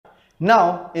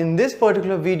Now, in this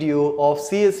particular video of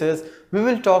CSS, we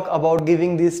will talk about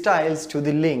giving these styles to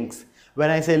the links.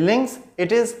 When I say links,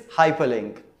 it is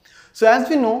hyperlink. So as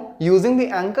we know, using the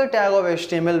anchor tag of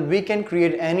HTML, we can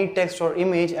create any text or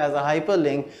image as a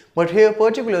hyperlink. But here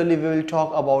particularly, we will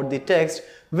talk about the text,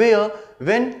 where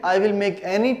when I will make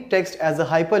any text as a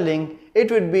hyperlink, it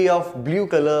would be of blue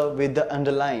color with the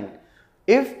underline.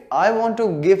 If I want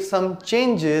to give some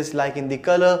changes like in the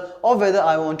color or whether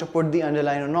I want to put the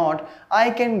underline or not, I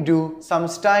can do some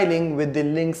styling with the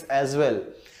links as well.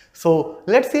 So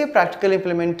let's see a practical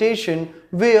implementation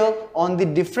where on the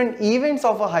different events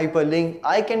of a hyperlink,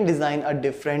 I can design a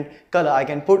different color. I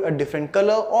can put a different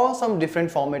color or some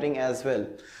different formatting as well.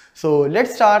 So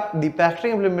let's start the practical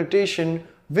implementation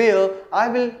where I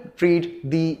will treat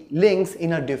the links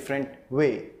in a different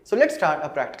way. So let's start a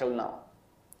practical now.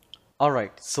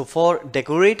 Alright, so for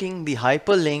decorating the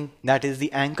hyperlink, that is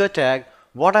the anchor tag,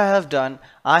 what I have done,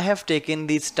 I have taken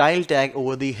the style tag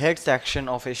over the head section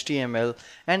of HTML,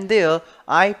 and there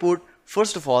I put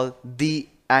first of all the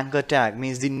anchor tag,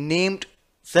 means the named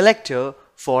selector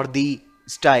for the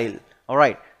style.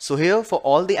 Alright, so here for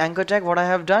all the anchor tag, what I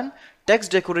have done,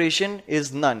 text decoration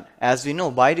is none. As we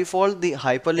know, by default the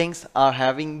hyperlinks are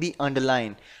having the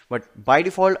underline, but by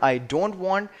default I don't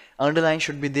want underline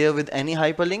should be there with any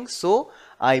hyperlink, so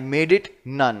I made it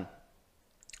none.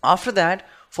 After that,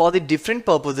 for the different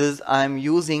purposes, I am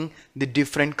using the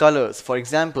different colors. For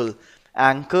example,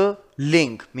 anchor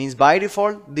link means by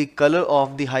default the color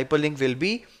of the hyperlink will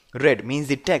be red, means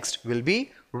the text will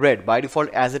be red by default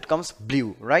as it comes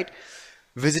blue, right?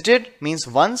 Visited means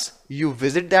once you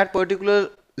visit that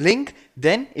particular link,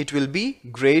 then it will be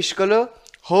grayish color.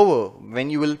 However, when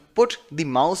you will put the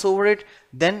mouse over it,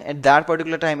 then at that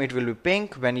particular time it will be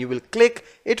pink. When you will click,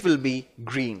 it will be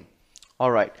green.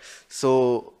 Alright,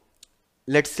 so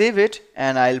let's save it,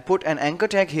 and I'll put an anchor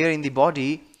tag here in the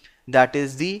body, that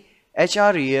is the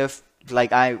href.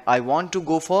 Like I want to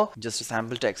go for just a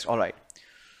sample text. Alright,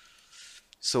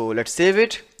 so let's save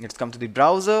it. Let's come to the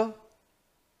browser,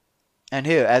 and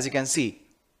here as you can see,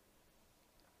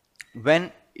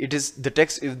 when it is the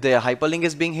text, if the hyperlink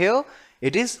is being here,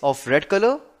 it is of red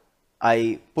color.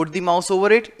 I put the mouse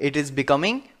over it, it is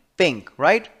becoming pink,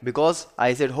 right? Because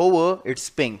I said hover, it's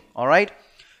pink. Alright,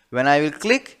 when I will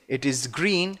click, it is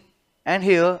green, and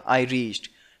here I reached.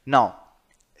 Now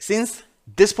since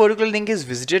this particular link is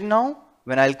visited, now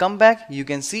when I'll come back, you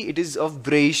can see it is of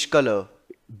grayish color,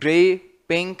 gray,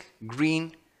 pink,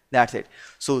 green, that's it.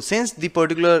 So since the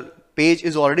particular page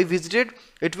is already visited,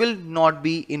 it will not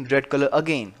be in red color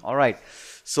again. Alright,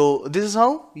 so this is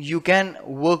how you can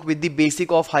work with the basic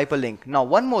of hyperlink. Now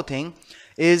one more thing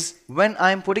is, when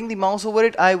I'm putting the mouse over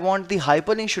it, I want the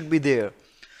hyperlink should be there.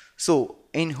 So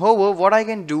in hover, what I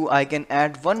can do, I can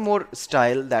add one more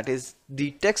style, that is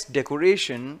the text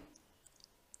decoration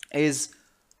is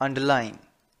underline.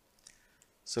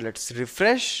 So let's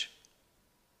refresh,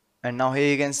 and now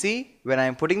here you can see when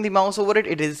I'm putting the mouse over it,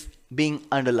 it is being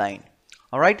underlined.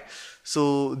 Alright,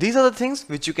 so these are the things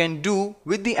which you can do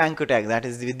with the anchor tag, that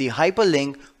is with the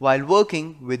hyperlink, while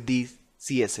working with the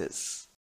CSS.